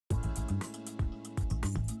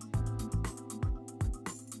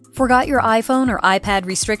Forgot your iPhone or iPad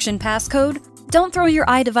restriction passcode? Don't throw your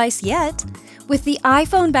iDevice yet! With the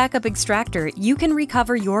iPhone Backup Extractor, you can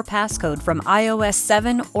recover your passcode from iOS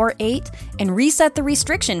 7 or 8 and reset the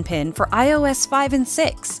restriction pin for iOS 5 and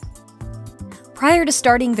 6. Prior to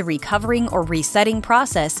starting the recovering or resetting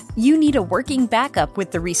process, you need a working backup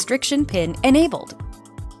with the restriction pin enabled.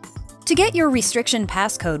 To get your restriction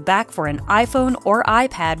passcode back for an iPhone or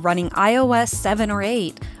iPad running iOS 7 or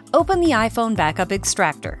 8, open the iPhone Backup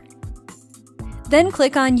Extractor. Then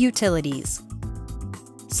click on Utilities.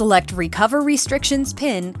 Select Recover Restrictions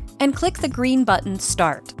Pin and click the green button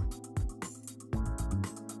Start.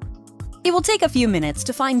 It will take a few minutes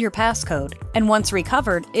to find your passcode, and once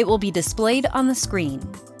recovered, it will be displayed on the screen.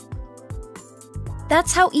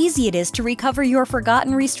 That's how easy it is to recover your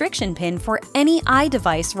forgotten restriction pin for any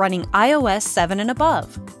iDevice running iOS 7 and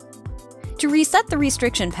above. To reset the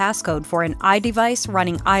restriction passcode for an iDevice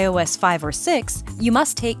running iOS 5 or 6, you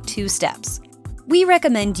must take 2 steps. We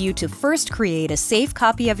recommend you to first create a safe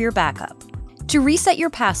copy of your backup. To reset your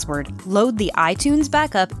password, load the iTunes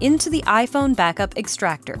backup into the iPhone Backup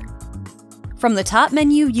Extractor. From the top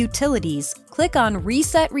menu Utilities, click on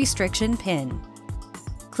Reset Restriction Pin.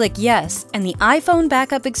 Click Yes, and the iPhone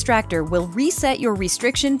Backup Extractor will reset your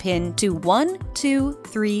restriction pin to 1, 2,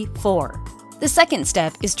 3, 4. The second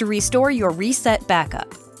step is to restore your reset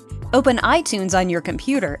backup. Open iTunes on your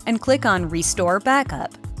computer and click on Restore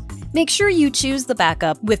Backup. Make sure you choose the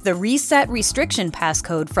backup with the Reset Restriction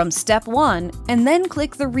passcode from Step 1 and then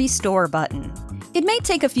click the Restore button. It may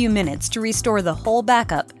take a few minutes to restore the whole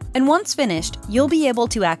backup, and once finished, you'll be able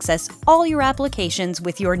to access all your applications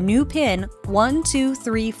with your new PIN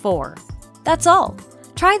 1234. That's all.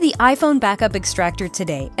 Try the iPhone Backup Extractor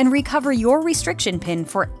today and recover your restriction pin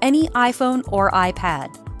for any iPhone or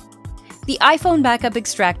iPad. The iPhone Backup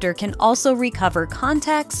Extractor can also recover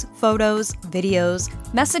contacts, photos, videos,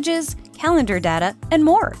 messages, calendar data, and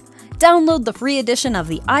more. Download the free edition of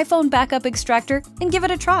the iPhone Backup Extractor and give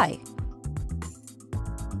it a try.